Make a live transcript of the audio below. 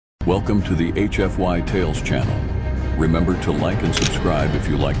Welcome to the HFY Tales channel. Remember to like and subscribe if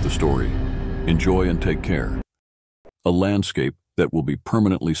you like the story. Enjoy and take care. A landscape that will be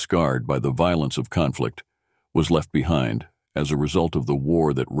permanently scarred by the violence of conflict was left behind as a result of the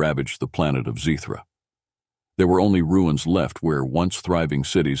war that ravaged the planet of Zethra. There were only ruins left where once thriving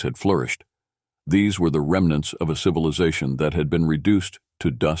cities had flourished. These were the remnants of a civilization that had been reduced to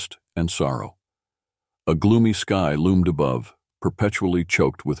dust and sorrow. A gloomy sky loomed above, perpetually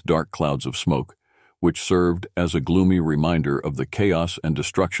choked with dark clouds of smoke, which served as a gloomy reminder of the chaos and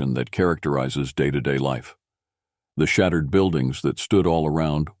destruction that characterizes day-to-day life. The shattered buildings that stood all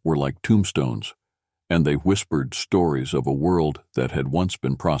around were like tombstones, and they whispered stories of a world that had once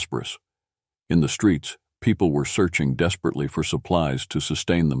been prosperous. In the streets, people were searching desperately for supplies to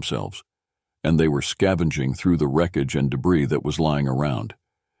sustain themselves, and they were scavenging through the wreckage and debris that was lying around.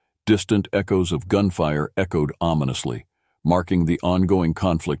 Distant echoes of gunfire echoed ominously, marking the ongoing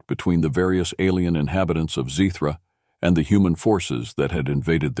conflict between the various alien inhabitants of Zethra and the human forces that had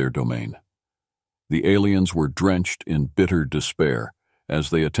invaded their domain. The aliens were drenched in bitter despair as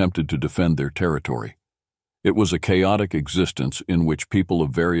they attempted to defend their territory. It was a chaotic existence in which people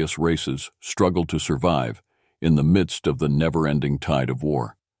of various races struggled to survive in the midst of the never-ending tide of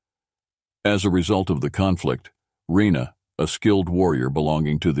war. As a result of the conflict, Rena, a skilled warrior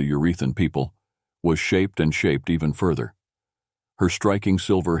belonging to the Urethan people, was shaped even further. Her striking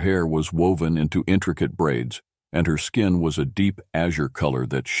silver hair was woven into intricate braids, and her skin was a deep azure color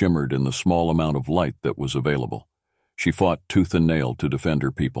that shimmered in the small amount of light that was available. She fought tooth and nail to defend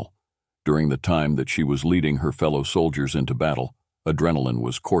her people. During the time that she was leading her fellow soldiers into battle, adrenaline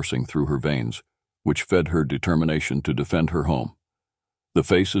was coursing through her veins, which fed her determination to defend her home. The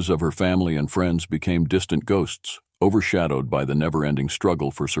faces of her family and friends became distant ghosts, overshadowed by the never-ending struggle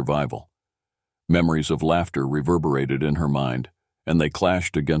for survival. Memories of laughter reverberated in her mind, and they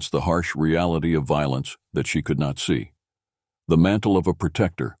clashed against the harsh reality of violence that she could not see. The mantle of a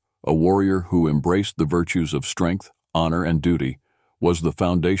protector, a warrior who embraced the virtues of strength, honor, and duty, was the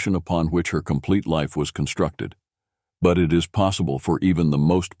foundation upon which her complete life was constructed. But it is possible for even the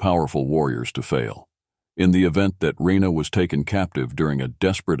most powerful warriors to fail. In the event that Rena was taken captive during a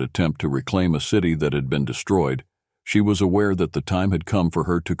desperate attempt to reclaim a city that had been destroyed, she was aware that the time had come for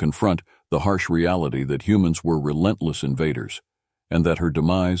her to confront the harsh reality that humans were relentless invaders, and that her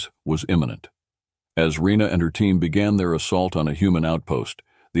demise was imminent. As Rena and her team began their assault on a human outpost,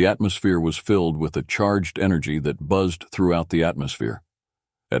 the atmosphere was filled with a charged energy that buzzed throughout the atmosphere.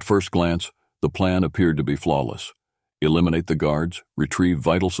 At first glance, the plan appeared to be flawless. Eliminate the guards, retrieve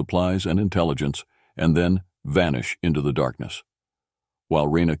vital supplies and intelligence, and then vanish into the darkness. While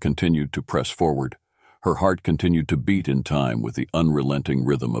Rena continued to press forward, her heart continued to beat in time with the unrelenting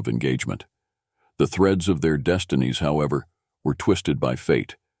rhythm of engagement. The threads of their destinies, however, were twisted by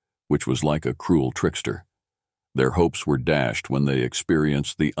fate, which was like a cruel trickster. Their hopes were dashed when they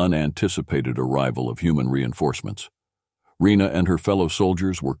experienced the unanticipated arrival of human reinforcements. Rena and her fellow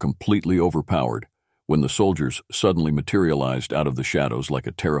soldiers were completely overpowered when the soldiers suddenly materialized out of the shadows like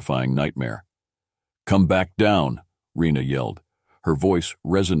a terrifying nightmare. "Come back down," Rena yelled, her voice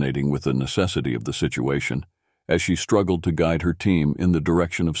resonating with the necessity of the situation as she struggled to guide her team in the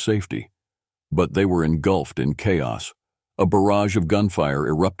direction of safety. But they were engulfed in chaos. A barrage of gunfire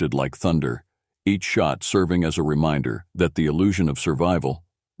erupted like thunder, each shot serving as a reminder that the illusion of survival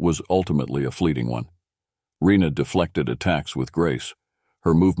was ultimately a fleeting one. Rena deflected attacks with grace,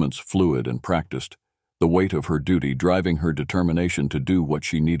 her movements fluid and practiced, the weight of her duty driving her determination to do what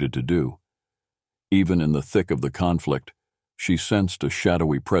she needed to do. Even in the thick of the conflict, she sensed a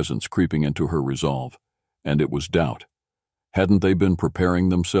shadowy presence creeping into her resolve, and it was doubt. Hadn't they been preparing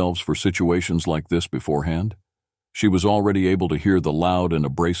themselves for situations like this beforehand? She was already able to hear the loud and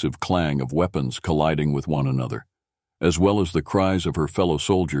abrasive clang of weapons colliding with one another, as well as the cries of her fellow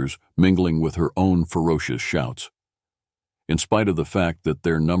soldiers mingling with her own ferocious shouts. In spite of the fact that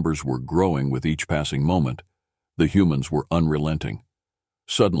their numbers were growing with each passing moment, the humans were unrelenting.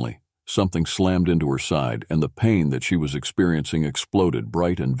 Suddenly, something slammed into her side, and the pain that she was experiencing exploded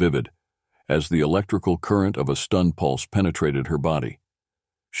bright and vivid as the electrical current of a stun pulse penetrated her body.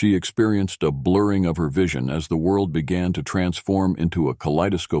 She experienced a blurring of her vision as the world began to transform into a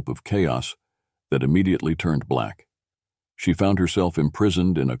kaleidoscope of chaos that immediately turned black. She found herself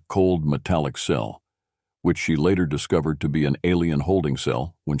imprisoned in a cold metallic cell, which she later discovered to be an alien holding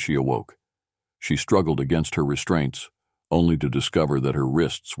cell when she awoke. She struggled against her restraints, only to discover that her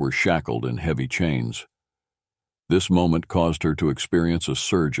wrists were shackled in heavy chains. This moment caused her to experience a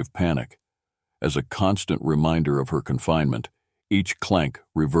surge of panic. As a constant reminder of her confinement, each clank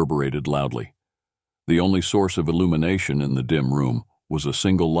reverberated loudly. The only source of illumination in the dim room was a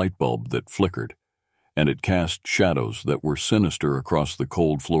single light bulb that flickered, and it cast shadows that were sinister across the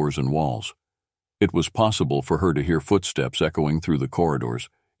cold floors and walls. It was possible for her to hear footsteps echoing through the corridors,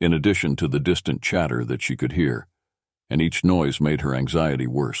 in addition to the distant chatter that she could hear, and each noise made her anxiety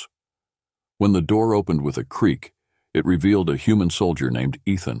worse. When the door opened with a creak, it revealed a human soldier named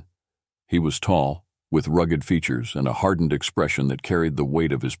Ethan. He was tall, with rugged features and a hardened expression that carried the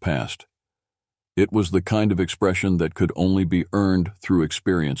weight of his past. It was the kind of expression that could only be earned through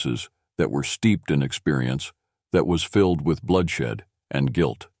experiences that were steeped in experience that was filled with bloodshed and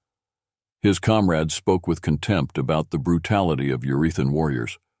guilt. His comrades spoke with contempt about the brutality of Eurethan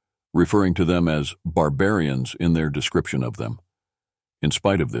warriors, referring to them as barbarians in their description of them. In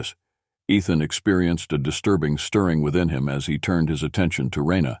spite of this, Ethan experienced a disturbing stirring within him as he turned his attention to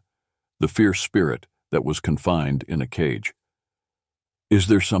Reyna, the fierce spirit that was confined in a cage. "Is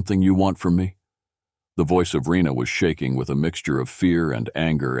there something you want from me?" The voice of Reyna was shaking with a mixture of fear and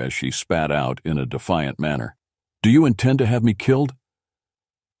anger as she spat out in a defiant manner. "Do you intend to have me killed?"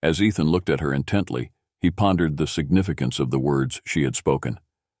 As Ethan looked at her intently, he pondered the significance of the words she had spoken.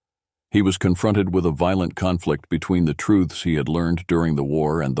 He was confronted with a violent conflict between the truths he had learned during the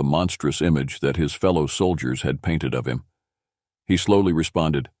war and the monstrous image that his fellow soldiers had painted of him. He slowly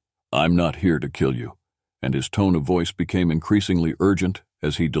responded, "I'm not here to kill you," and his tone of voice became increasingly urgent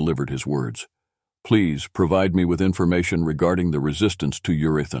as he delivered his words. "Please provide me with information regarding the resistance to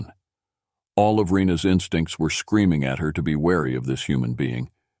Eurethan." All of Reyna's instincts were screaming at her to be wary of this human being,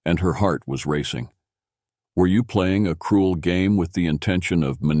 and her heart was racing. Were you playing a cruel game with the intention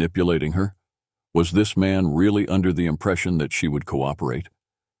of manipulating her? Was this man really under the impression that she would cooperate?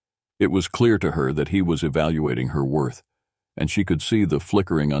 It was clear to her that he was evaluating her worth, and she could see the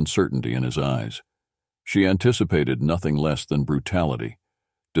flickering uncertainty in his eyes. She anticipated nothing less than brutality,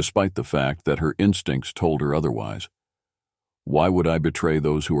 despite the fact that her instincts told her otherwise. "Why would I betray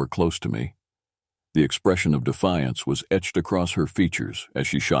those who are close to me?" The expression of defiance was etched across her features as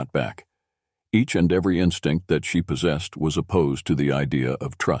she shot back. Each and every instinct that she possessed was opposed to the idea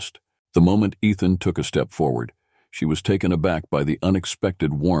of trust. The moment Ethan took a step forward, she was taken aback by the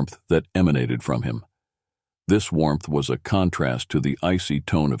unexpected warmth that emanated from him. This warmth was a contrast to the icy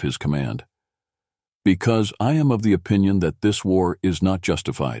tone of his command. "Because I am of the opinion that this war is not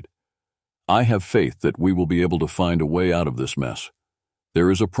justified. I have faith that we will be able to find a way out of this mess.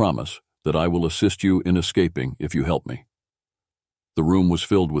 There is a promise that I will assist you in escaping if you help me." The room was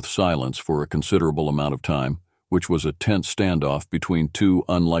filled with silence for a considerable amount of time, which was a tense standoff between two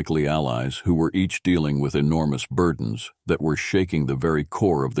unlikely allies who were each dealing with enormous burdens that were shaking the very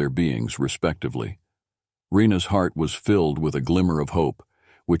core of their beings respectively. Reyna's heart was filled with a glimmer of hope,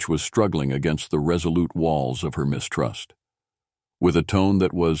 which was struggling against the resolute walls of her mistrust. With a tone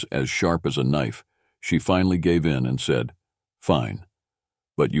that was as sharp as a knife, she finally gave in and said, "Fine.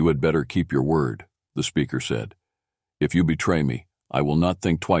 But you had better keep your word," the speaker said. "If you betray me, I will not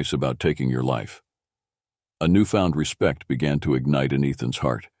think twice about taking your life." A newfound respect began to ignite in Ethan's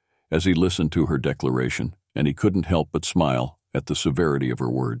heart as he listened to her declaration, and he couldn't help but smile at the severity of her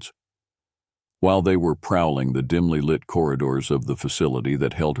words. While they were prowling the dimly lit corridors of the facility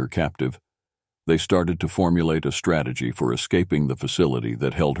that held her captive, they started to formulate a strategy for escaping the facility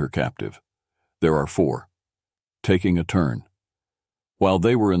that held her captive. There are 4. Taking a turn. While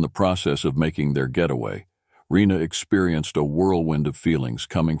they were in the process of making their getaway, Reyna experienced a whirlwind of feelings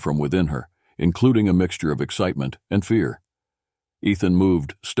coming from within her, including a mixture of excitement and fear. Ethan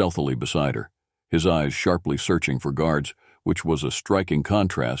moved stealthily beside her, his eyes sharply searching for guards, which was a striking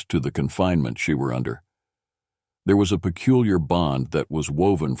contrast to the confinement she were under. There was a peculiar bond that was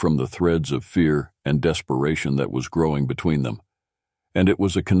woven from the threads of fear and desperation that was growing between them, and it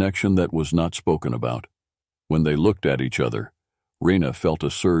was a connection that was not spoken about. When they looked at each other, Reyna felt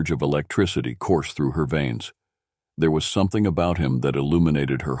a surge of electricity course through her veins. There was something about him that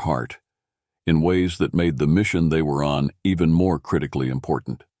illuminated her heart, in ways that made the mission they were on even more critically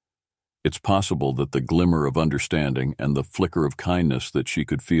important. It's possible that the glimmer of understanding and the flicker of kindness that she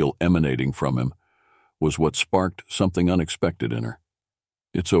could feel emanating from him was what sparked something unexpected in her.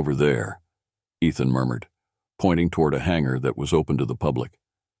 "It's over there," Ethan murmured, pointing toward a hangar that was open to the public.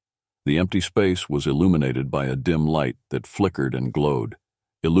 The empty space was illuminated by a dim light that flickered and glowed,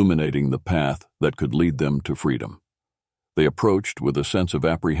 illuminating the path that could lead them to freedom. They approached with a sense of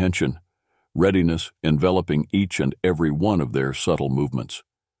apprehension, readiness enveloping each and every one of their subtle movements.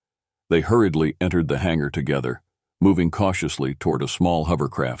 They hurriedly entered the hangar together, moving cautiously toward a small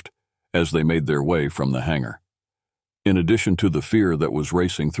hovercraft as they made their way from the hangar. In addition to the fear that was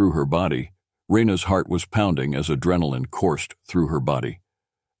racing through her body, Reyna's heart was pounding as adrenaline coursed through her body.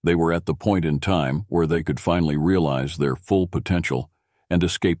 They were at the point in time where they could finally realize their full potential and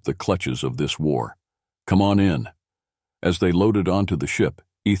escape the clutches of this war. Come on in. As they loaded onto the ship,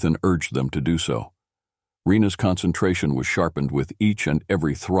 Ethan urged them to do so. Rena's concentration was sharpened with each and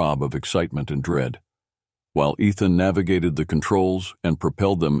every throb of excitement and dread. While Ethan navigated the controls and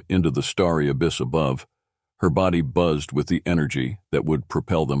propelled them into the starry abyss above, her body buzzed with the energy that would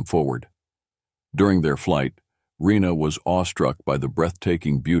propel them forward. During their flight, Rena was awestruck by the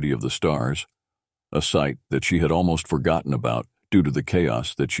breathtaking beauty of the stars, a sight that she had almost forgotten about due to the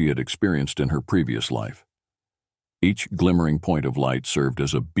chaos that she had experienced in her previous life. Each glimmering point of light served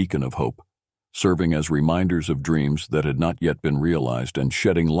as a beacon of hope, serving as reminders of dreams that had not yet been realized and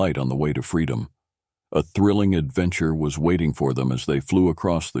shedding light on the way to freedom. A thrilling adventure was waiting for them as they flew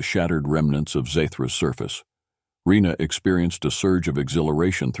across the shattered remnants of Zathra's surface. Rena experienced a surge of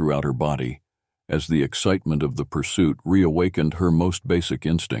exhilaration throughout her body, as the excitement of the pursuit reawakened her most basic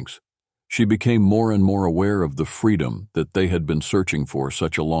instincts. She became more and more aware of the freedom that they had been searching for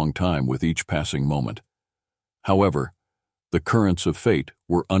such a long time with each passing moment. However, the currents of fate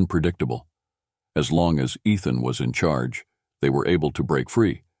were unpredictable. As long as Ethan was in charge, they were able to break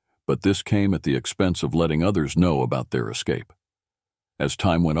free, but this came at the expense of letting others know about their escape. As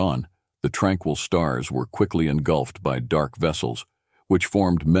time went on, the tranquil stars were quickly engulfed by dark vessels, which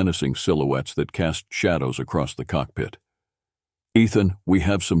formed menacing silhouettes that cast shadows across the cockpit. "Ethan, we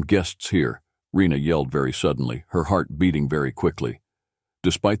have some guests here," Rena yelled very suddenly, her heart beating very quickly.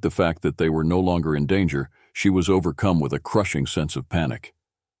 Despite the fact that they were no longer in danger, she was overcome with a crushing sense of panic.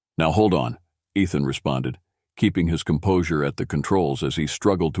 "Now hold on," Ethan responded, keeping his composure at the controls as he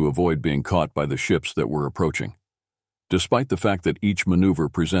struggled to avoid being caught by the ships that were approaching. Despite the fact that each maneuver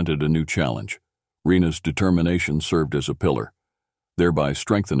presented a new challenge, Rena's determination served as a pillar, thereby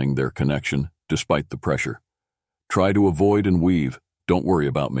strengthening their connection despite the pressure. "Try to avoid and weave, don't worry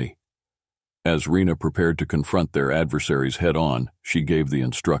about me." As Rena prepared to confront their adversaries head-on, she gave the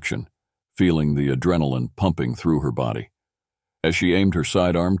instruction, feeling the adrenaline pumping through her body. As she aimed her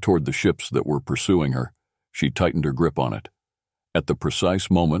sidearm toward the ships that were pursuing her, she tightened her grip on it. At the precise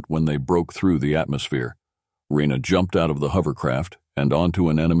moment when they broke through the atmosphere, Rena jumped out of the hovercraft and onto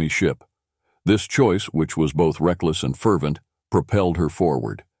an enemy ship. This choice, which was both reckless and fervent, propelled her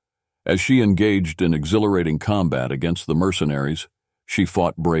forward. As she engaged in exhilarating combat against the mercenaries, she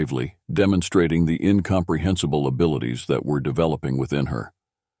fought bravely, demonstrating the incomprehensible abilities that were developing within her.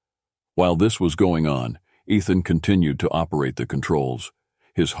 While this was going on, Ethan continued to operate the controls,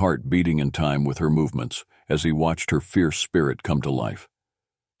 his heart beating in time with her movements as he watched her fierce spirit come to life.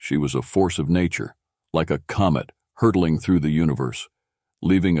 She was a force of nature, like a comet hurtling through the universe,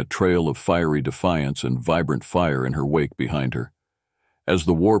 leaving a trail of fiery defiance and vibrant fire in her wake behind her. As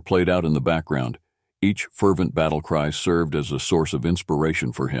the war played out in the background, each fervent battle cry served as a source of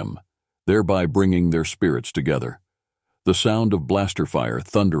inspiration for him, thereby bringing their spirits together. The sound of blaster fire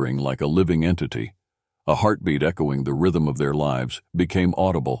thundering like a living entity, a heartbeat echoing the rhythm of their lives, became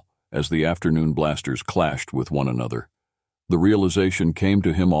audible as the afternoon blasters clashed with one another. The realization came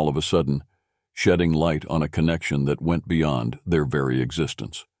to him all of a sudden, shedding light on a connection that went beyond their very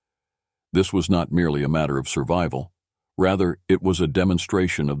existence. This was not merely a matter of survival. Rather, it was a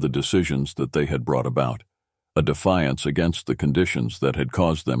demonstration of the decisions that they had brought about, a defiance against the conditions that had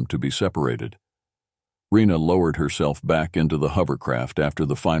caused them to be separated. Rena lowered herself back into the hovercraft after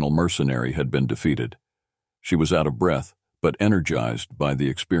the final mercenary had been defeated. She was out of breath, but energized by the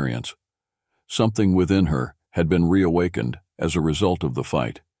experience. Something within her had been reawakened as a result of the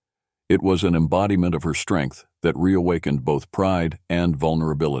fight. It was an embodiment of her strength that reawakened both pride and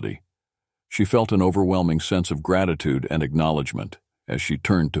vulnerability. She felt an overwhelming sense of gratitude and acknowledgement as she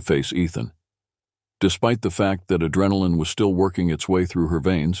turned to face Ethan. Despite the fact that adrenaline was still working its way through her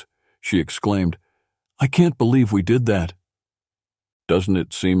veins, she exclaimed, "I can't believe we did that." "Doesn't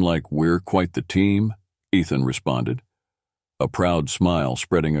it seem like we're quite the team?" Ethan responded, a proud smile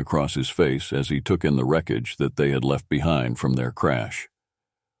spreading across his face as he took in the wreckage that they had left behind from their crash.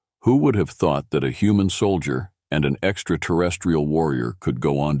 Who would have thought that a human soldier and an extraterrestrial warrior could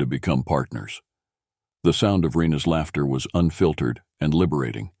go on to become partners? The sound of Rena's laughter was unfiltered and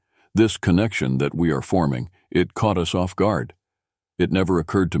liberating. This connection that we are forming, it caught us off guard. It never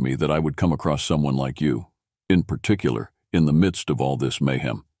occurred to me that I would come across someone like you, in particular, in the midst of all this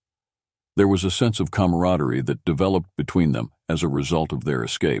mayhem. There was a sense of camaraderie that developed between them as a result of their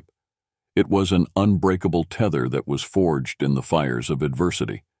escape. It was an unbreakable tether that was forged in the fires of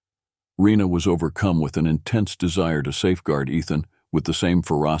adversity. Rena was overcome with an intense desire to safeguard Ethan with the same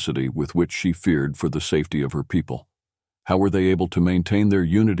ferocity with which she feared for the safety of her people. How were they able to maintain their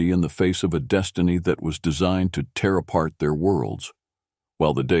unity in the face of a destiny that was designed to tear apart their worlds?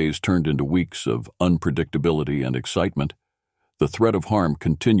 While the days turned into weeks of unpredictability and excitement, The threat of harm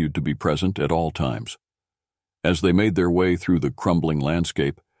continued to be present at all times. As they made their way through the crumbling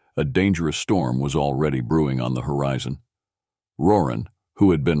landscape, a dangerous storm was already brewing on the horizon. Roran, who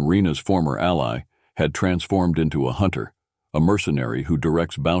had been Rena's former ally, had transformed into a hunter, a mercenary who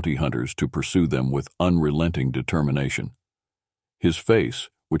directs bounty hunters to pursue them with unrelenting determination. His face,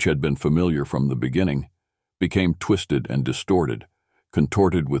 which had been familiar from the beginning, became twisted and distorted,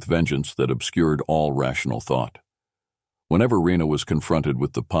 contorted with vengeance that obscured all rational thought. Whenever Rena was confronted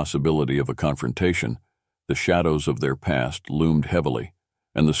with the possibility of a confrontation, the shadows of their past loomed heavily,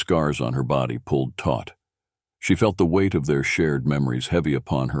 and the scars on her body pulled taut. She felt the weight of their shared memories heavy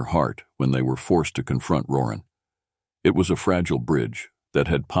upon her heart when they were forced to confront Roran. It was a fragile bridge that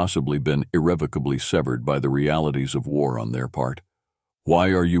had possibly been irrevocably severed by the realities of war on their part.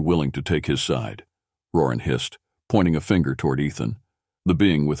 "Why are you willing to take his side?" Roran hissed, pointing a finger toward Ethan, the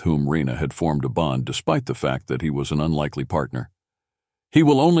being with whom Rena had formed a bond despite the fact that he was an unlikely partner. "He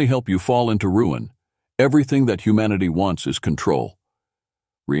will only help you fall into ruin. Everything that humanity wants is control."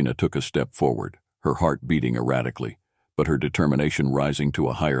 Rena took a step forward, her heart beating erratically, but her determination rising to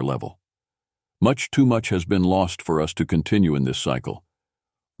a higher level. "Much too much has been lost for us to continue in this cycle.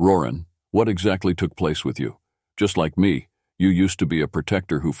 Roran, what exactly took place with you? Just like me, you used to be a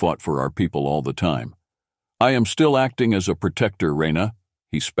protector who fought for our people all the time." "I am still acting as a protector, Rena,"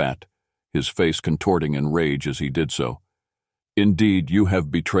 he spat, his face contorting in rage as he did so. "Indeed, you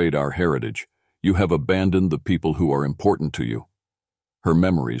have betrayed our heritage. You have abandoned the people who are important to you." Her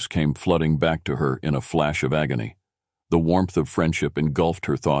memories came flooding back to her in a flash of agony. The warmth of friendship engulfed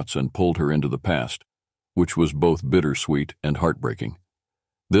her thoughts and pulled her into the past, which was both bittersweet and heartbreaking.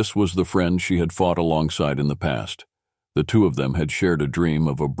 This was the friend she had fought alongside in the past. The two of them had shared a dream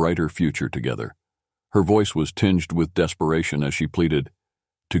of a brighter future together. Her voice was tinged with desperation as she pleaded,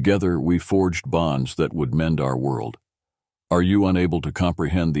 "Together we forged bonds that would mend our world. Are you unable to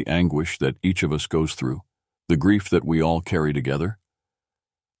comprehend the anguish that each of us goes through, the grief that we all carry together?"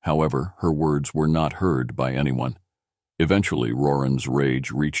 However, her words were not heard by anyone. Eventually, Roran's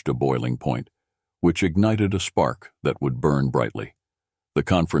rage reached a boiling point, which ignited a spark that would burn brightly. The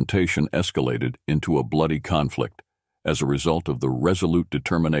confrontation escalated into a bloody conflict as a result of the resolute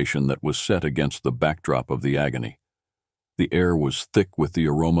determination that was set against the backdrop of the agony. The air was thick with the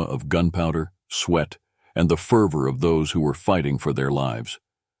aroma of gunpowder, sweat, and the fervor of those who were fighting for their lives.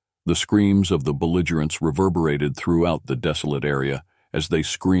 The screams of the belligerents reverberated throughout the desolate area as they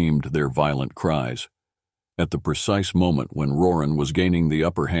screamed their violent cries. At the precise moment when Roran was gaining the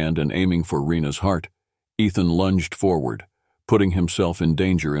upper hand and aiming for Rena's heart, Ethan lunged forward, putting himself in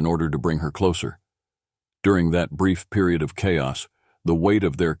danger in order to bring her closer. During that brief period of chaos, the weight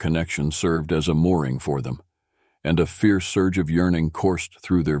of their connection served as a mooring for them, and a fierce surge of yearning coursed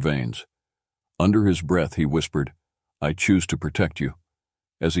through their veins. Under his breath he whispered, "I choose to protect you,"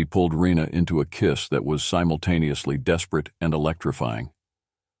 as he pulled Rena into a kiss that was simultaneously desperate and electrifying.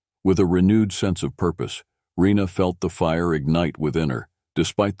 With a renewed sense of purpose, Rena felt the fire ignite within her,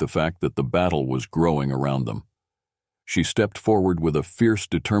 despite the fact that the battle was growing around them. She stepped forward with a fierce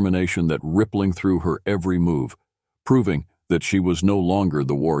determination that rippling through her every move, proving that she was no longer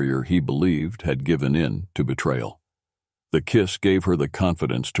the warrior he believed had given in to betrayal. The kiss gave her the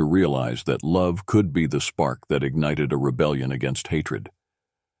confidence to realize that love could be the spark that ignited a rebellion against hatred.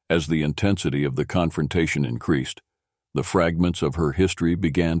 As the intensity of the confrontation increased, the fragments of her history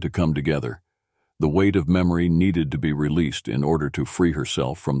began to come together. The weight of memory needed to be released in order to free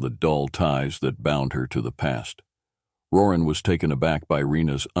herself from the dull ties that bound her to the past. Roran was taken aback by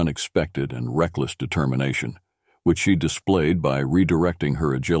Rena's unexpected and reckless determination, which she displayed by redirecting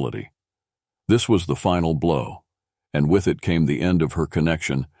her agility. This was the final blow, and with it came the end of her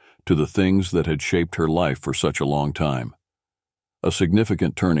connection to the things that had shaped her life for such a long time. A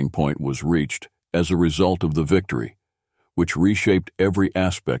significant turning point was reached as a result of the victory, which reshaped every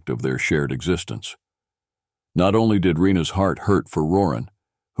aspect of their shared existence. Not only did Rena's heart hurt for Roran,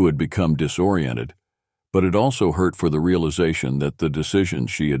 who had become disoriented, but it also hurt for the realization that the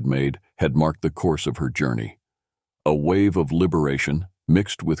decisions she had made had marked the course of her journey. A wave of liberation,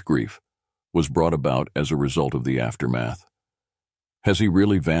 mixed with grief, was brought about as a result of the aftermath. Has he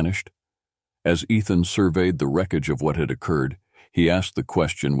really vanished? As Ethan surveyed the wreckage of what had occurred, he asked the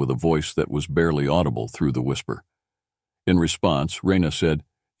question with a voice that was barely audible through the whisper. In response, Rena said,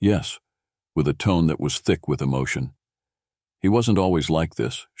 "Yes," with a tone that was thick with emotion. "He wasn't always like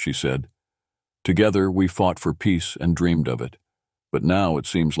this," she said. "Together we fought for peace and dreamed of it, but now it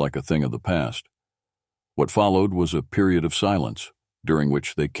seems like a thing of the past." What followed was a period of silence, during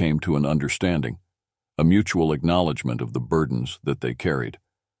which they came to an understanding, a mutual acknowledgement of the burdens that they carried.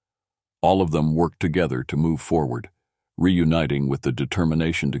 All of them worked together to move forward, reuniting with the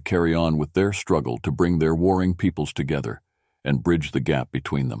determination to carry on with their struggle to bring their warring peoples together and bridge the gap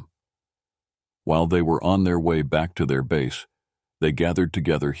between them. While they were on their way back to their base, they gathered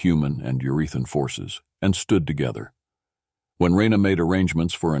together human and Eurethan forces and stood together. When Reyna made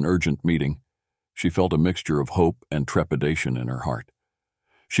arrangements for an urgent meeting, she felt a mixture of hope and trepidation in her heart.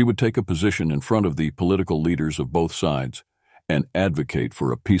 She would take a position in front of the political leaders of both sides and advocate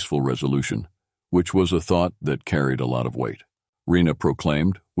for a peaceful resolution, which was a thought that carried a lot of weight. Reyna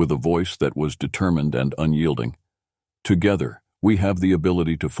proclaimed, with a voice that was determined and unyielding, "Together, we have the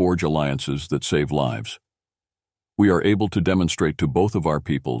ability to forge alliances that save lives. We are able to demonstrate to both of our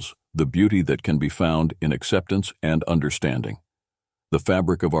peoples the beauty that can be found in acceptance and understanding. The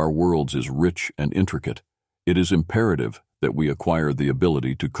fabric of our worlds is rich and intricate. It is imperative that we acquire the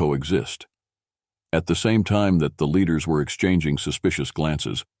ability to coexist." At the same time that the leaders were exchanging suspicious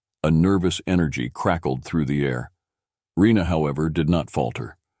glances, a nervous energy crackled through the air. Reyna, however, did not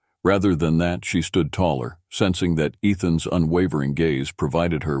falter. Rather than that, she stood taller, sensing that Ethan's unwavering gaze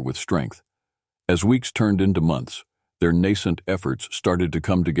provided her with strength. As weeks turned into months, their nascent efforts started to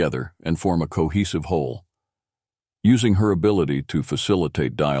come together and form a cohesive whole. Using her ability to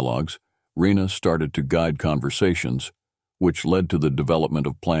facilitate dialogues, Reyna started to guide conversations, which led to the development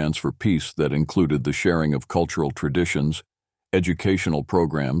of plans for peace that included the sharing of cultural traditions, educational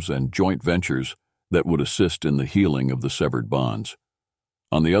programs, and joint ventures that would assist in the healing of the severed bonds.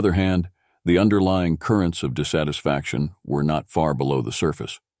 On the other hand, the underlying currents of dissatisfaction were not far below the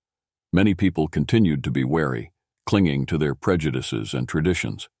surface. Many people continued to be wary, clinging to their prejudices and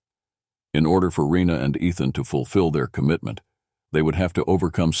traditions. In order for Reyna and Ethan to fulfill their commitment, they would have to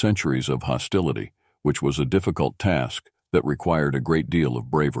overcome centuries of hostility, which was a difficult task that required a great deal of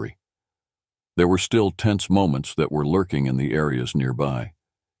bravery. There were still tense moments that were lurking in the areas nearby.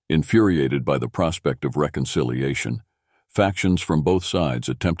 Infuriated by the prospect of reconciliation, factions from both sides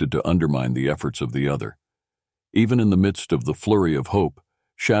attempted to undermine the efforts of the other. Even in the midst of the flurry of hope,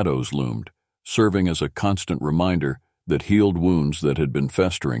 shadows loomed, serving as a constant reminder that healed wounds that had been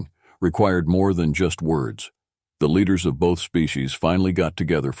festering required more than just words. The leaders of both species finally got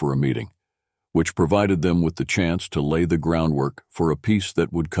together for a meeting, which provided them with the chance to lay the groundwork for a peace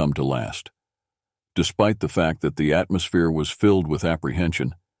that would come to last. Despite the fact that the atmosphere was filled with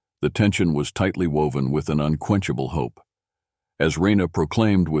apprehension, the tension was tightly woven with an unquenchable hope. As Reyna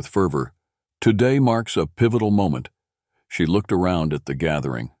proclaimed with fervor, "Today marks a pivotal moment," she looked around at the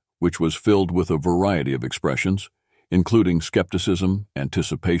gathering, which was filled with a variety of expressions, including skepticism,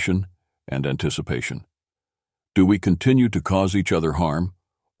 anticipation, and anticipation. Do we continue to cause each other harm,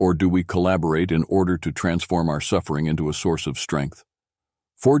 or do we collaborate in order to transform our suffering into a source of strength?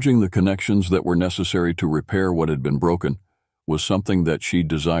 Forging the connections that were necessary to repair what had been broken was something that she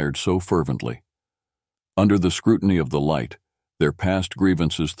desired so fervently. Under the scrutiny of the light, their past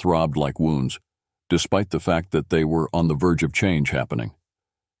grievances throbbed like wounds, despite the fact that they were on the verge of change happening.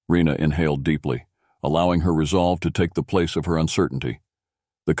 Reyna inhaled deeply, allowing her resolve to take the place of her uncertainty.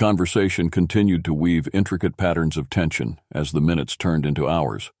 The conversation continued to weave intricate patterns of tension as the minutes turned into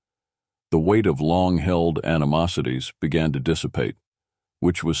hours. The weight of long-held animosities began to dissipate,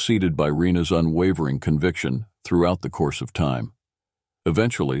 which was seeded by Reyna's unwavering conviction throughout the course of time.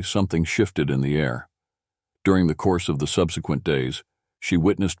 Eventually, something shifted in the air. During the course of the subsequent days, she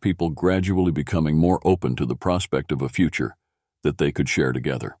witnessed people gradually becoming more open to the prospect of a future that they could share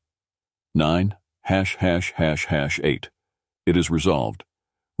together. 9###8. It is resolved.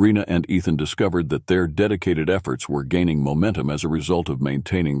 Reyna and Ethan discovered that their dedicated efforts were gaining momentum as a result of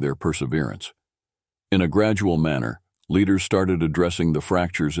maintaining their perseverance. In a gradual manner, leaders started addressing the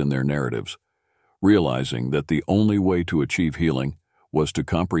fractures in their narratives, realizing that the only way to achieve healing was to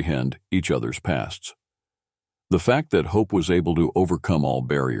comprehend each other's pasts. The fact that hope was able to overcome all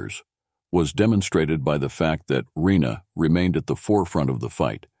barriers was demonstrated by the fact that Reyna remained at the forefront of the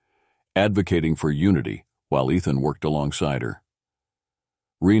fight, advocating for unity while Ethan worked alongside her.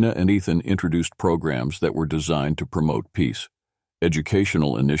 Reyna and Ethan introduced programs that were designed to promote peace,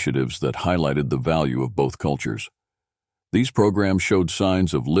 educational initiatives that highlighted the value of both cultures. These programs showed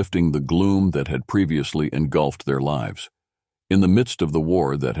signs of lifting the gloom that had previously engulfed their lives. In the midst of the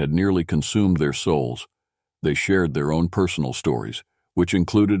war that had nearly consumed their souls, they shared their own personal stories, which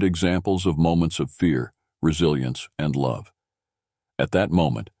included examples of moments of fear, resilience, and love. At that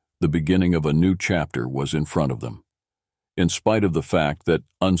moment, the beginning of a new chapter was in front of them. In spite of the fact that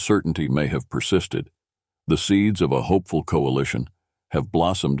uncertainty may have persisted, the seeds of a hopeful coalition have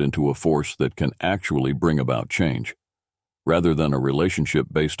blossomed into a force that can actually bring about change. Rather than a relationship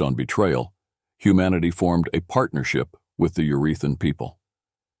based on betrayal, humanity formed a partnership with the Eurethan people.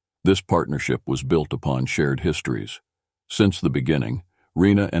 This partnership was built upon shared histories, Since the beginning,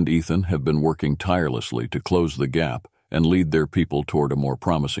 Rena and Ethan have been working tirelessly to close the gap and lead their people toward a more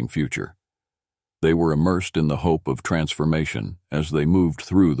promising future. They were immersed in the hope of transformation as they moved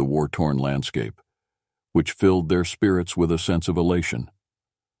through the war-torn landscape, which filled their spirits with a sense of elation.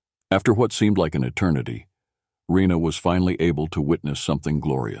 After what seemed like an eternity, Rena was finally able to witness something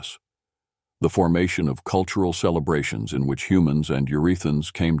glorious: the formation of cultural celebrations in which humans and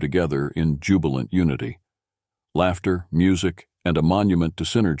Eurythans came together in jubilant unity. Laughter, music, and a monument to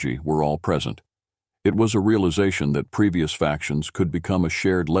synergy were all present. It was a realization that previous factions could become a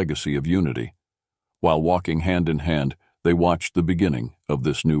shared legacy of unity. While walking hand in hand, they watched the beginning of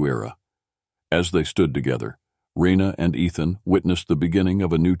this new era. As they stood together, Rena and Ethan witnessed the beginning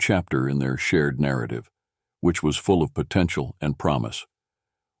of a new chapter in their shared narrative, which was full of potential and promise.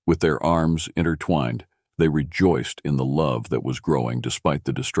 With their arms intertwined, they rejoiced in the love that was growing despite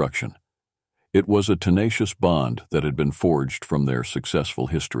the destruction. It was a tenacious bond that had been forged from their successful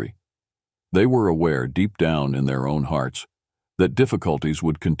history. They were aware deep down in their own hearts that difficulties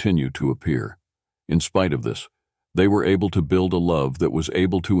would continue to appear. In spite of this, they were able to build a love that was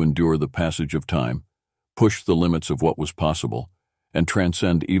able to endure the passage of time, push the limits of what was possible, and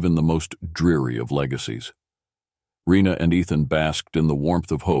transcend even the most dreary of legacies. Rena and Ethan basked in the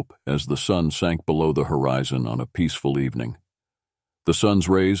warmth of hope as the sun sank below the horizon on a peaceful evening. The sun's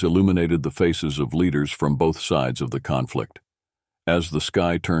rays illuminated the faces of leaders from both sides of the conflict. As the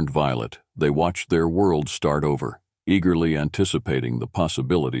sky turned violet, they watched their world start over, eagerly anticipating the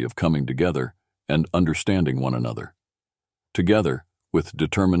possibility of coming together and understanding one another. Together, with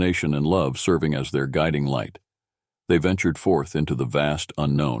determination and love serving as their guiding light, they ventured forth into the vast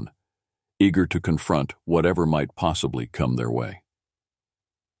unknown, eager to confront whatever might possibly come their way.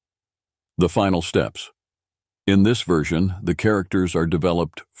 The final steps. In this version, the characters are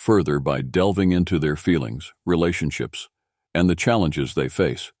developed further by delving into their feelings, relationships, and the challenges they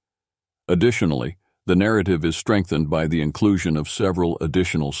face. Additionally, the narrative is strengthened by the inclusion of several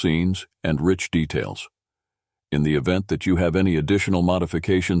additional scenes and rich details. In the event that you have any additional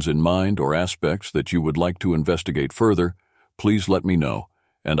modifications in mind or aspects that you would like to investigate further, please let me know,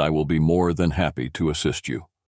 and I will be more than happy to assist you.